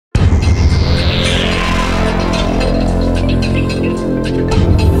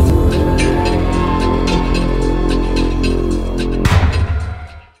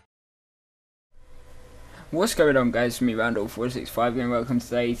What's going on, guys? It's me, Randall465, and welcome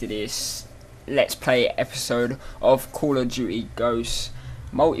today to this Let's Play episode of Call of Duty Ghosts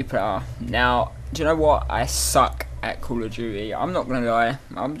multiplayer. Now, do you know what? I suck at Call of Duty. I'm not gonna lie.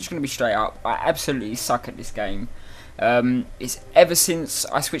 I'm just gonna be straight up. I absolutely suck at this game. It's ever since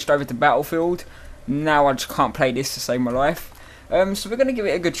I switched over to Battlefield. Now I just can't play this to save my life. So we're going to give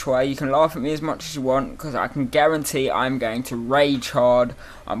it a good try. You can laugh at me as much as you want, because I can guarantee I'm going to rage hard.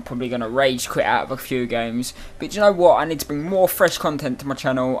 I'm probably going to rage quit out of a few games. But you know what? I need to bring more fresh content to my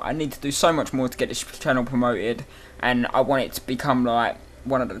channel. I need to do so much more to get this channel promoted. And I want it to become like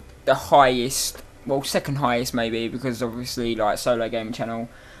one of the highest, well, second highest maybe, because obviously like solo gaming channel.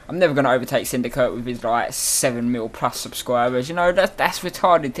 I'm never going to overtake Syndicate with his like 7 mil plus subscribers. You know, that's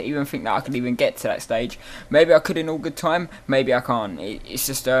retarded to even think that I could even get to that stage. Maybe I could in all good time. Maybe I can't. It's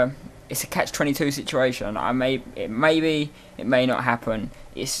just it's a catch-22 situation. It may not happen.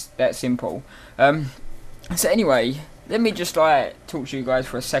 It's that simple. So anyway, let me just like talk to you guys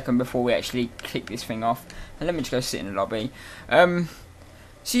for a second before we actually kick this thing off. And let me just go sit in the lobby.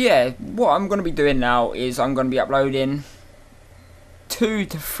 So yeah, what I'm going to be doing now is I'm going to be uploading 2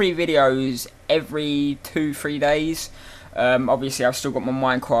 to 3 videos every 2-3 days. Obviously I've still got my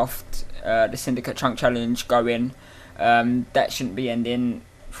Minecraft the Syndicate Chunk Challenge going. That shouldn't be ending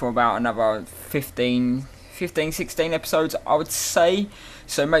for about another 15-16 episodes, I would say.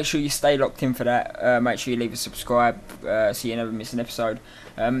 So make sure you stay locked in for that. Make sure you leave a subscribe so you never miss an episode.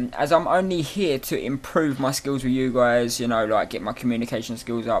 As I'm only here to improve my skills with you guys, you know, like get my communication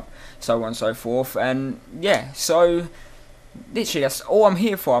skills up, so on and so forth. And yeah, so literally that's all I'm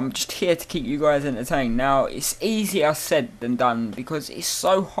here for. I'm just here to keep you guys entertained. Now it's easier said than done, because it's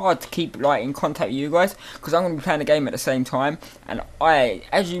so hard to keep like in contact with you guys, because I'm going to be playing the game at the same time. And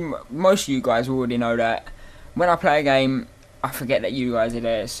most of you guys already know that when I play a game I forget that you guys are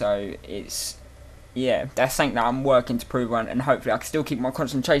there. So it's, yeah, that's something that I'm working to prove on, and hopefully I can still keep my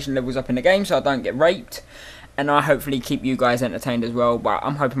concentration levels up in the game so I don't get raped. And I hopefully keep you guys entertained as well, but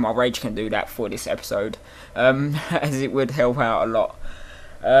I'm hoping my rage can do that for this episode, as it would help out a lot.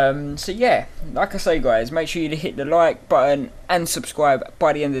 So yeah, like I say guys, make sure you hit the like button and subscribe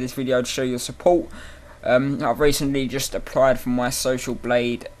by the end of this video to show your support. I've recently just applied for my Social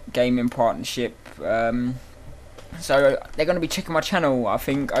Blade gaming partnership, so they're going to be checking my channel I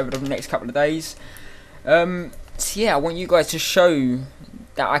think over the next couple of days. So yeah, I want you guys to show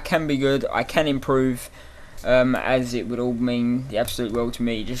that I can be good, I can improve. As it would all mean the absolute world to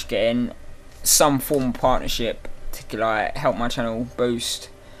me, just getting some form of partnership to like help my channel boost.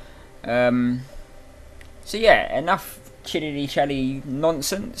 So yeah, enough chilly chally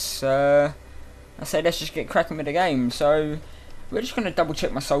nonsense. I say let's just get cracking with the game. So we're just gonna double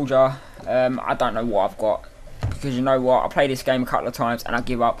check my soldier. I don't know what I've got, because you know what, I played this game a couple of times and I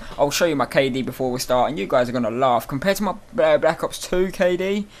give up. I'll show you my KD before we start, and you guys are gonna laugh. Compared to my Black Ops 2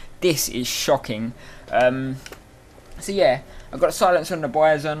 KD, this is shocking. So yeah, I've got a silencer on the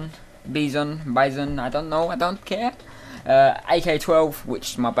Bison, I don't know, I don't care. AK-12,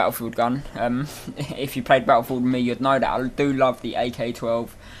 which is my Battlefield gun. If you played Battlefield with me, you'd know that I do love the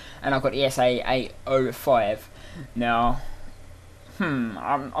AK-12. And I've got the SA-805. Now,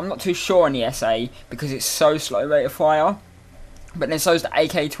 I'm not too sure on the SA, because it's so slow rate of fire. But then so is the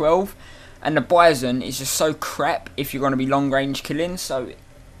AK-12. And the Bison is just so crap if you're going to be long range killing. So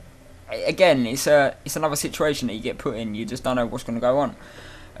again, it's another situation that you get put in. You just don't know what's going to go on.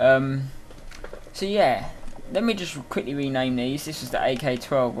 So yeah, let me just quickly rename these. This is the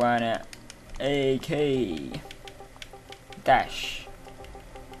AK-12, wasn't it? AK-12.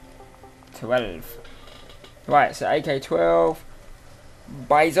 Right, so AK-12,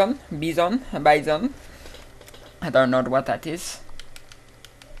 Bison. I don't know what that is.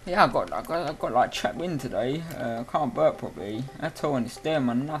 Yeah, I've got like trapped wind today. I can't burp properly at all, and it's doing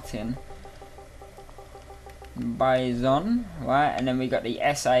my nutting. Bison, right, and then we got the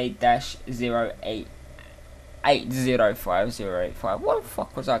SA-08505085. What the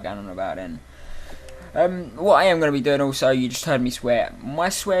fuck was I going on about then? What I am going to be doing also, you just heard me swear. My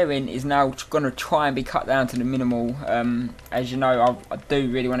swearing is now going to try and be cut down to the minimal. As you know, I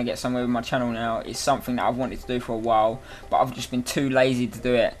do really want to get somewhere with my channel now. It's something that I've wanted to do for a while, but I've just been too lazy to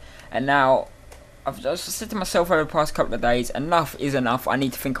do it. And now, I've just said to myself over the past couple of days, enough is enough. I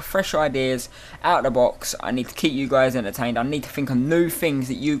need to think of fresh ideas, out of the box. I need to keep you guys entertained. I need to think of new things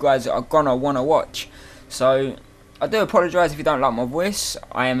that you guys are going to want to watch. So, I do apologise if you don't like my voice.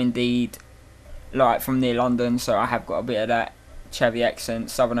 I am indeed like from near London, so I have got a bit of that chavvy accent,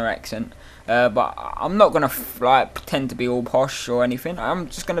 southerner accent, but I'm not gonna like pretend to be all posh or anything. I'm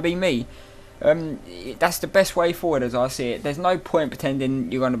just gonna be me. That's the best way forward as I see it. There's no point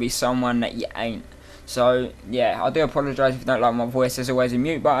pretending you're gonna be someone that you ain't. So yeah, I do apologise if you don't like my voice. There's always a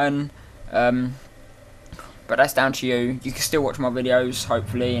mute button. But that's down to you. You can still watch my videos,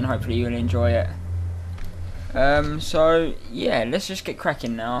 hopefully, and hopefully you'll enjoy it. So yeah, let's just get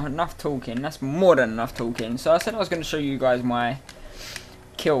cracking now. Enough talking. That's more than enough talking. So I said I was going to show you guys my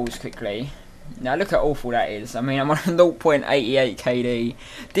kills quickly. Now look how awful that is. I mean, I'm on 0.88 KD.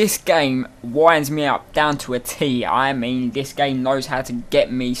 This game winds me up down to a T. I mean, this game knows how to get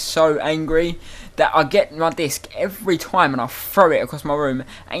me so angry that I get my disc every time and I throw it across my room.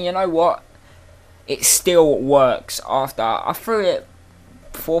 And you know what? It still works after. I threw it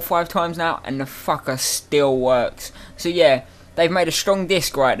 4 or 5 times now and the fucker still works. So yeah, they've made a strong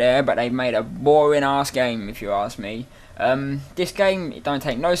disc right there, but they've made a boring ass game if you ask me. This game, it don't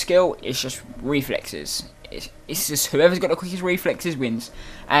take no skill, it's just reflexes. It's just whoever's got the quickest reflexes wins.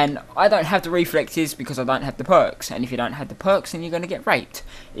 And I don't have the reflexes because I don't have the perks. And if you don't have the perks, then you're going to get raped.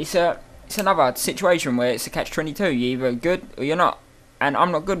 It's another situation where it's a catch-22. You're either good or you're not. And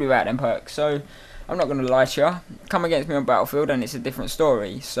I'm not good without them perks. So I'm not going to lie to you. Come against me on Battlefield and it's a different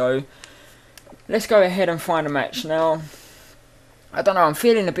story. So let's go ahead and find a match. Now, I don't know, I'm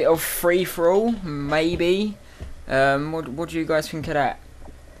feeling a bit of free-for-all, maybe. What do you guys think of that?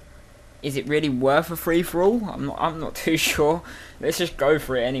 Is it really worth a free-for-all? I'm not too sure. Let's just go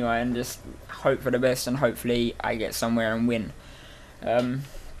for it anyway and just hope for the best and hopefully I get somewhere and win. So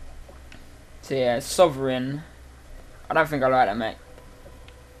yeah, Sovereign. I don't think I like that mate.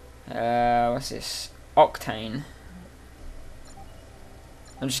 What's this? Octane.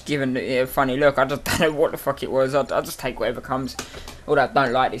 I'm just giving it a funny look. I just don't know what the fuck it was. I'll just take whatever comes. Although I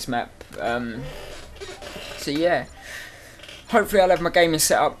don't like this map. So yeah, hopefully I'll have my gaming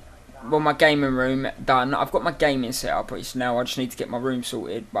set up, well my gaming room done. I've got my gaming set up, which now I just need to get my room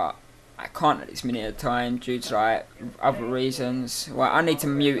sorted, but I can't at this minute of time due to like other reasons. Well, I need to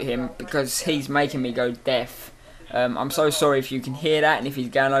mute him because he's making me go deaf. I'm so sorry if you can hear that and if he's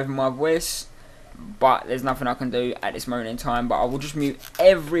going over my voice, but there's nothing I can do at this moment in time, but I will just mute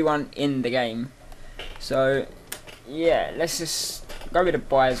everyone in the game. So yeah, let's just go with the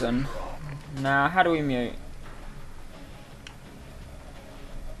Bison. Now, how do we mute?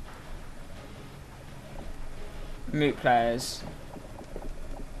 Mute players.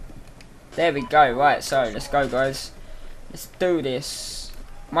 There we go. Right, so let's go guys. Let's do this.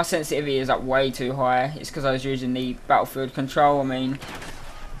 My sensitivity is up way too high. It's because I was using the Battlefield control. I mean,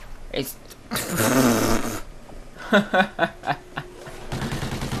 it's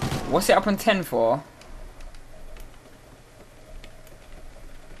what's it up on 10 for?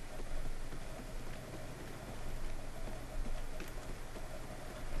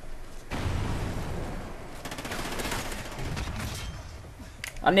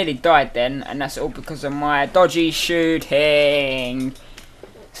 I nearly died then, and that's all because of my dodgy shooting.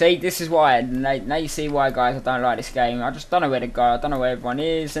 See, this is why. Now you see why, guys, I don't like this game. I just don't know where to go. I don't know where everyone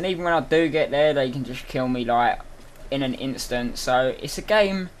is. And even when I do get there, they can just kill me, like, in an instant. So, it's a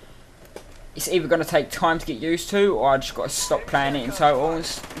game. It's either going to take time to get used to, or I just got to stop playing it in total.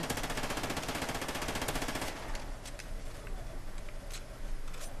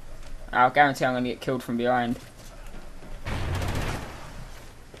 I'll guarantee I'm going to get killed from behind.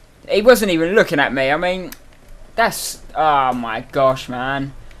 He wasn't even looking at me. I mean, that's... oh my gosh,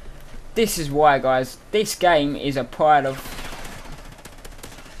 man. This is why, guys. This game is a pile of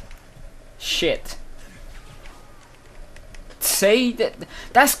shit. See?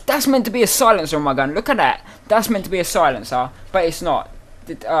 That's meant to be a silencer on my gun. Look at that. That's meant to be a silencer, but it's not.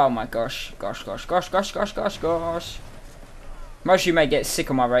 Oh my gosh. Gosh. Most of you may get sick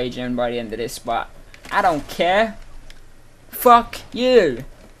of my raging by the end of this, but I don't care. Fuck you.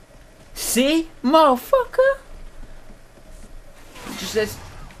 See? Motherfucker. Just there's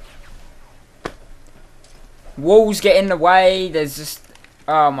walls get in the way. There's just...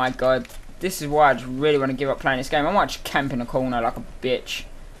 oh my god. This is why I just really want to give up playing this game. I might just camp in a corner like a bitch.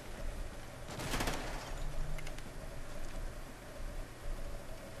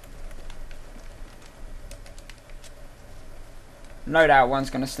 No doubt one's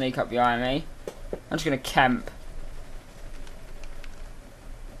going to sneak up behind me. I'm just going to camp.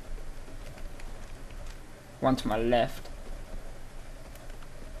 One to my left.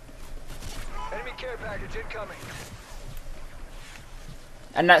 Enemy care package incoming.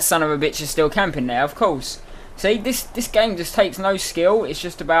 And that son of a bitch is still camping there, of course. See, this game just takes no skill. It's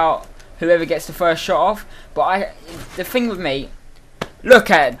just about whoever gets the first shot off. But the thing with me,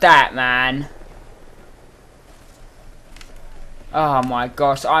 look at that, man. Oh my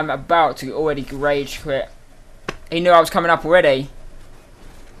gosh, I'm about to already rage quit. He knew I was coming up already.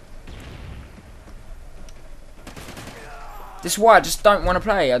 This is why I just don't want to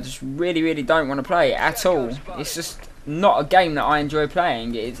play. I just really don't want to play at all. It's just not a game that I enjoy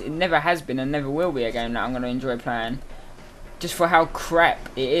playing. It never has been and never will be a game that I'm going to enjoy playing. Just for how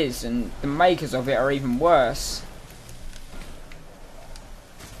crap it is, and the makers of it are even worse.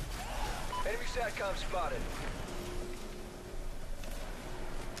 Enemy SATCOM spotted.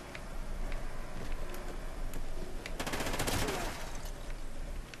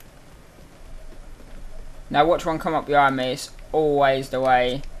 Now watch one come up behind me. It's always the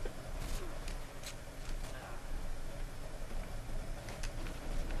way.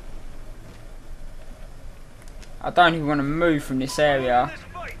 I don't even want to move from this area.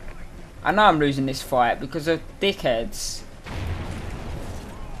 I know I'm losing this fight because of dickheads.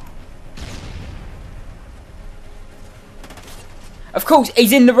 Of course,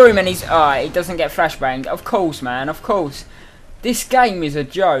 he's in the room and he's... he doesn't get flashbanged. Of course, man, of course. This game is a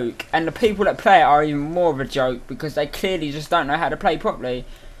joke, and the people that play it are even more of a joke because they clearly just don't know how to play properly.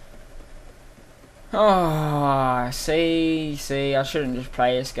 Oh, see, I shouldn't just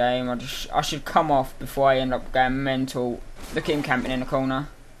play this game. I should come off before I end up going mental. Look at him camping in the corner.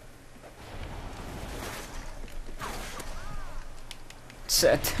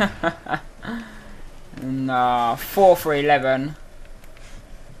 Nah, 4 for 11.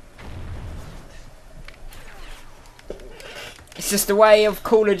 It's just the way of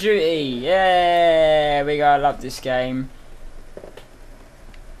Call of Duty. Yeah, we gotta love this game.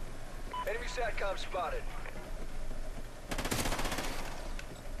 Enemy SATCOM spotted.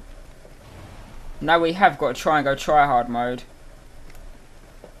 Now we have got to try and go try-hard mode.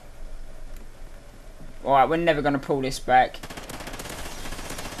 Alright, we're never going to pull this back.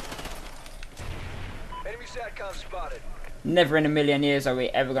 Enemy SATCOM spotted. Never in a million years are we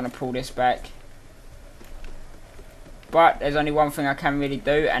ever going to pull this back. But there's only one thing I can really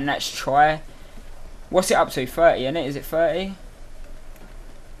do, and that's try. What's it up to? 30, isn't it? Is it 30?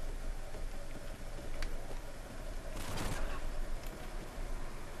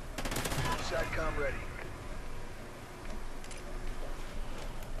 SATCOM ready.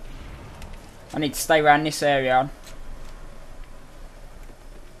 I need to stay around this area.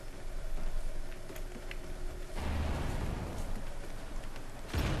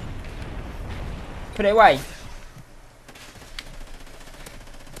 Put it away.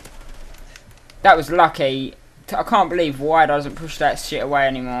 That was lucky. I can't believe why doesn't push that shit away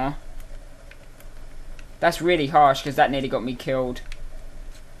anymore. That's really harsh because that nearly got me killed.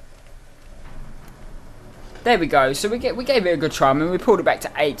 There we go. So we gave it a good try. I mean, we pulled it back to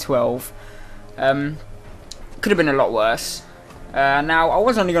 8-12. Could have been a lot worse. Now I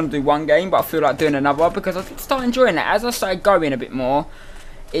was only going to do one game, but I feel like doing another because I did start enjoying it. As I started going a bit more,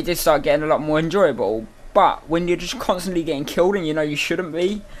 it did start getting a lot more enjoyable. But when you're just constantly getting killed and you know you shouldn't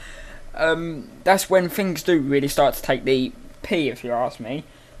be, that's when things do really start to take the pee, if you ask me.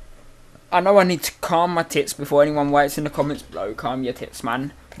 I know I need to calm my tits before anyone writes in the comments below, calm your tits,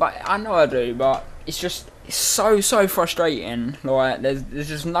 man. But I know I do, but it's just so frustrating. Like, there's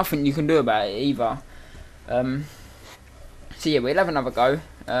just nothing you can do about it either. So yeah, we'll have another go.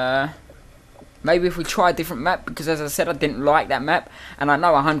 Maybe if we try a different map, because as I said, I didn't like that map, and I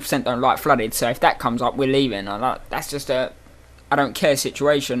know 100% don't like flooded, so if that comes up, we're leaving. That's just a I don't care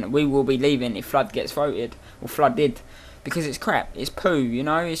situation. We will be leaving if flood gets voted, or flooded, because it's crap, it's poo, you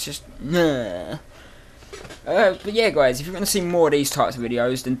know, it's just nah. But yeah guys, if you want to see more of these types of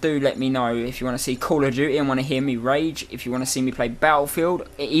videos, then do let me know. If you want to see Call of Duty and want to hear me rage, if you want to see me play Battlefield,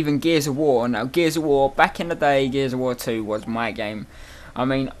 even Gears of War. Now Gears of War, back in the day, Gears of War 2 was my game. I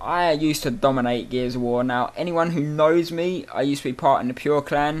mean, I used to dominate Gears of War. Now anyone who knows me, I used to be part in the Pure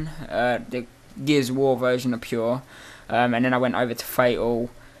clan, the Gears of War version of Pure, and then I went over to Fatal,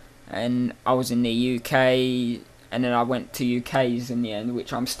 and I was in the UK, and then I went to UK's in the end,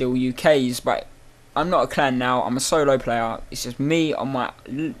 which I'm still UK's, but I'm not a clan now, I'm a solo player. It's just me on my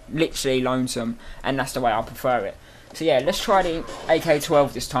literally lonesome, and that's the way I prefer it. So yeah, let's try the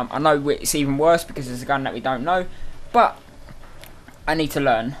AK-12 this time. I know it's even worse because it's a gun that we don't know, but I need to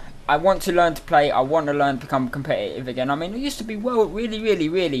learn. I want to learn to play, I want to learn to become competitive again. I mean, I used to be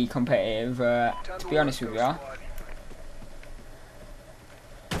really competitive, to be honest with you.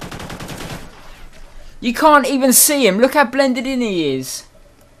 You can't even see him, look how blended in he is.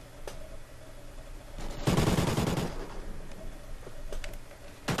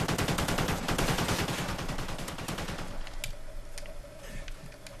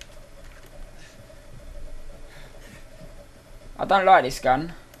 I don't like this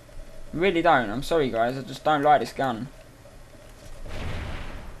gun. I really don't. I'm sorry guys, I just don't like this gun.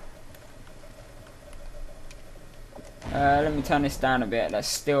 Let me turn this down a bit. That's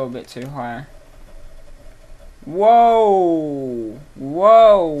still a bit too high. Whoa!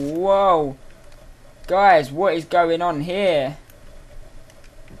 Whoa! Whoa! Guys, what is going on here?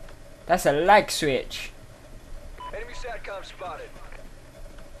 That's a lag switch. Enemy SATCOM spotted.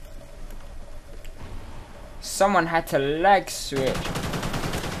 Someone had to lag switch.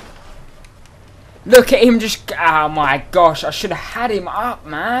 Look at him just... Oh my gosh, I should have had him up,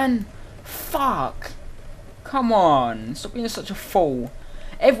 man. Fuck. Come on. Stop being such a fool.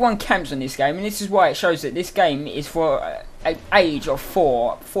 Everyone camps on this game, and this is why it shows that this game is for an age of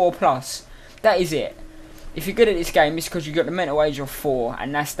 4 plus. That is it. If you're good at this game, it's because you've got the mental age of 4,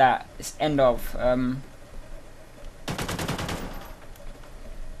 and that's that. It's end of.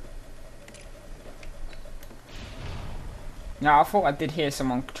 No, I thought I did hear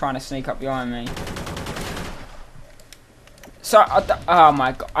someone trying to sneak up behind me. So, oh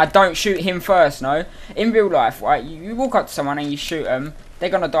my god, I don't shoot him first, no. In real life, right, you walk up to someone and you shoot them, they're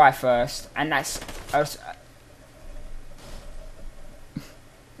gonna die first, and that's...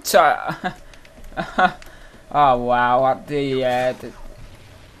 so, oh wow,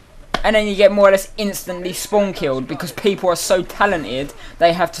 and then you get more or less instantly spawn killed because people are so talented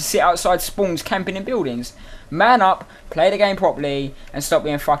they have to sit outside spawns camping in buildings. Man up, play the game properly, and stop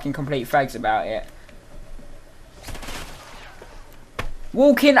being fucking complete fags about it.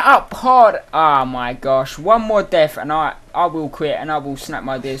 Walking up hard. Oh my gosh, one more death and I will quit and I will snap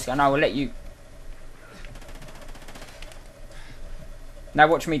my disc and I will let you... Now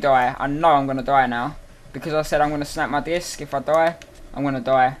watch me die. I know I'm gonna die now. Because I said I'm gonna snap my disc. If I die, I'm gonna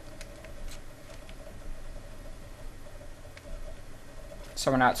die.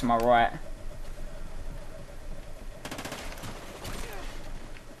 Someone out to my right.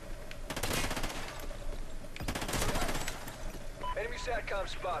 Enemy SATCOM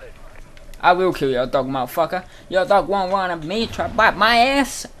spotted. I will kill your dog, motherfucker. Your dog won't want me try to bite my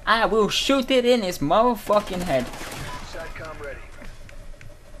ass. I will shoot it in his motherfucking head. SATCOM ready.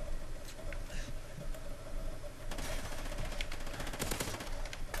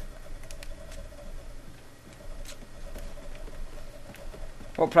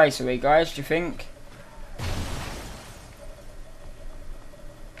 What place are we, guys, do you think?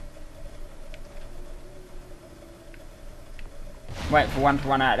 Wait for one to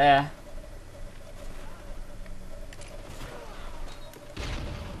run out there.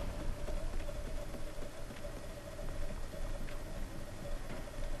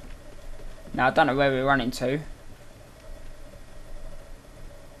 Now, I don't know where we're running to.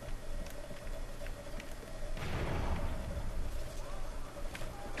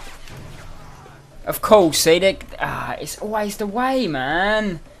 Of course, see, it's always the way,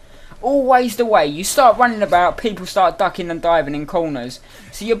 man. Always the way. You start running about, people start ducking and diving in corners.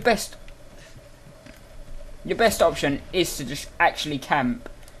 So your best option is to just actually camp.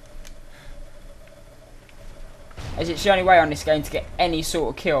 As it's the only way on this game to get any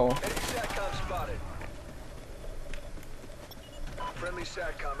sort of kill. Enemy SATCOM spotted. Friendly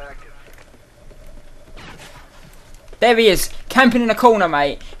SATCOM active. There he is, camping in a corner,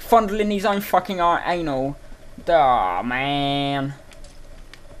 mate. Fondling his own fucking anal. Oh, man.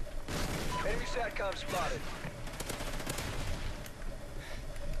 Enemy SATCOM spotted.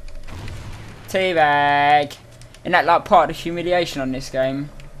 Teabag. Isn't that like part of the humiliation on this game?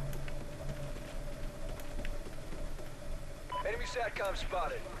 Enemy SATCOM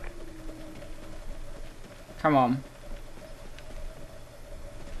spotted. Come on.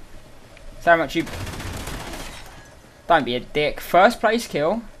 So much you... Don't be a dick. First place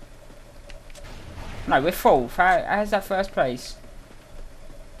kill. No, we're full. How's that first place?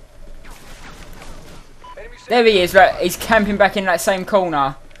 There he is. Look, he's camping back in that same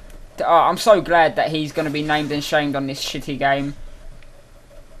corner. Oh, I'm so glad that he's going to be named and shamed on this shitty game.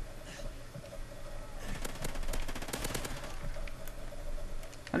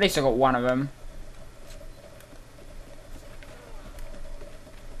 At least I got one of them.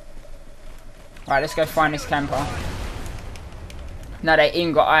 Right, let's go find this camper. Now they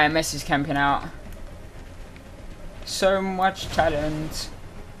even got IMSs camping out. So much talent.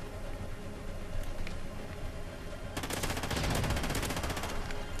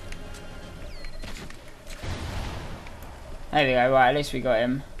 There we go, right, at least we got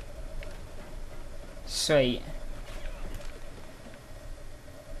him. Sweet.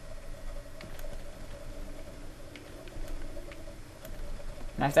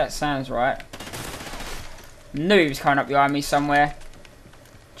 Now if that sounds right. Knew he was coming up behind me somewhere.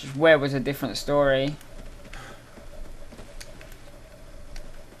 Just where was a different story.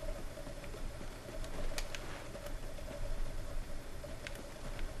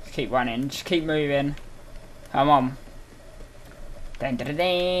 Just keep running, just keep moving. Come on. Dun, dun, dun,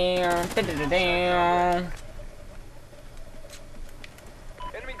 dun, dun, dun, dun.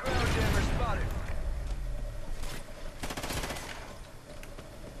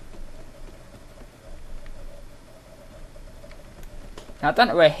 Now, I don't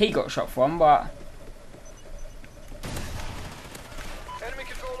know where he got shot from, but Enemy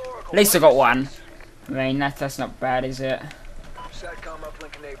control Oracle. at least I got one. I mean, that's not bad, is it? SATCOM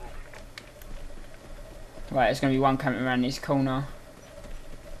uplink enabled. Right, there's going to be one coming around this corner.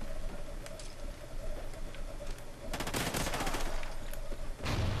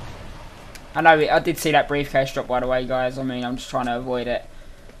 I know, I did see that briefcase drop, by the way, guys. I mean, I'm just trying to avoid it.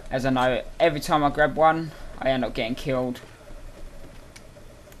 As I know, every time I grab one, I end up getting killed.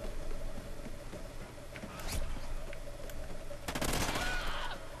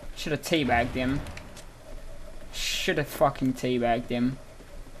 Should have teabagged him. Should have fucking teabagged him.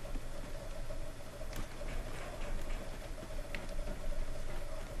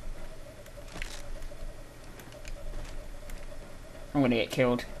 I'm gonna get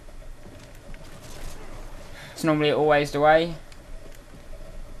killed. It's normally always the way.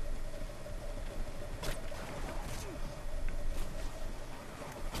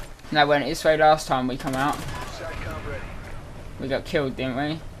 Now, when it this way last time we come out, SATCOM ready. we got killed, didn't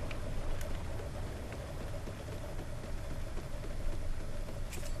we?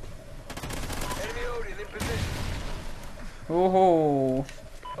 Enemy Odin in position. Ooh.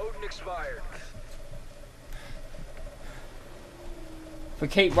 Odin expired. If we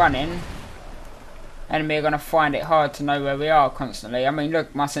keep running, enemy are going to find it hard to know where we are constantly. I mean,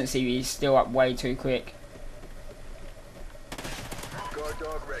 look, my sensitivity is still up way too quick. Guard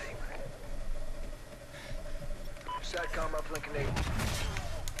dog ready. SATCOM uplink enabled.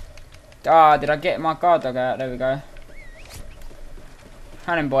 Ah, did I get my guard dog out? There we go.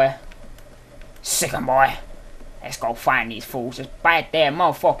 Hand him, boy. Sick 'em, boy. Let's go find these fools. Just bite their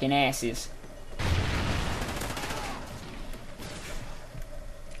motherfucking asses.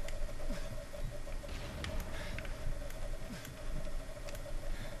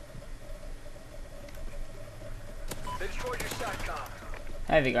 They destroyed your SATCOM.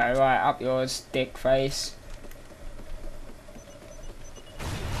 There we go. Right, up yours, dick face.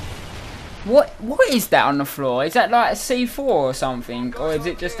 What is that on the floor? Is that like a C4 or something? Or is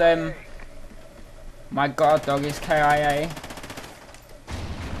it just my guard dog is KIA?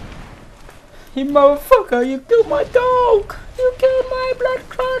 You motherfucker, you killed my dog! You killed my blood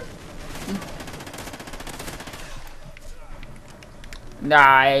clot!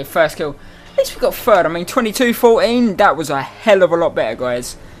 Nah, first kill. At least we got third. I mean, 22-14, that was a hell of a lot better,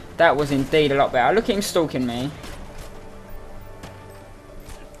 guys. That was indeed a lot better. Look at him stalking me.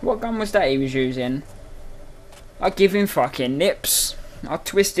 What gun was that he was using? I'll give him fucking nips. I'll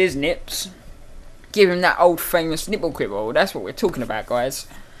twist his nips. Give him that old famous nipple quibble. That's what we're talking about, guys.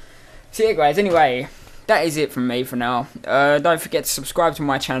 So yeah, guys, anyway, that is it from me for now. Don't forget to subscribe to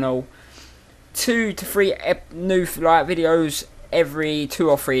my channel. 2 to 3 new videos every 2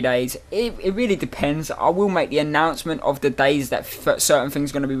 or 3 days. It really depends. I will make the announcement of the days that certain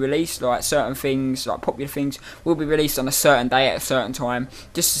things are going to be released. Like certain things, like popular things, will be released on a certain day at a certain time,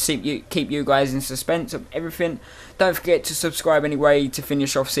 just to keep you guys in suspense of everything. Don't forget to subscribe anyway to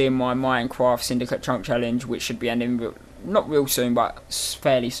finish off seeing my Minecraft Syndicate Chunk Challenge, which should be ending not real soon, but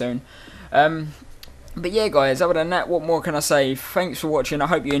fairly soon. But yeah, guys, other than that, what more can I say? Thanks for watching. I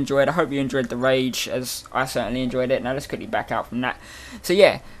hope you enjoyed. I hope you enjoyed the rage, as I certainly enjoyed it. Now let's quickly back out from that. So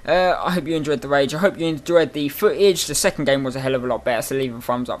yeah, I hope you enjoyed the rage. I hope you enjoyed the footage. The second game was a hell of a lot better, so leave a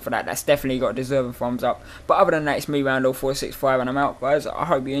thumbs up for that. That's definitely got to deserve a thumbs up. But other than that, it's me, Randall465, and I'm out, guys. I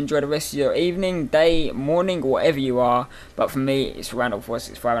hope you enjoy the rest of your evening, day, morning, whatever you are. But for me, it's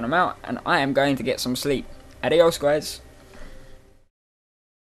Randall465, and I'm out, and I am going to get some sleep. Adios, guys.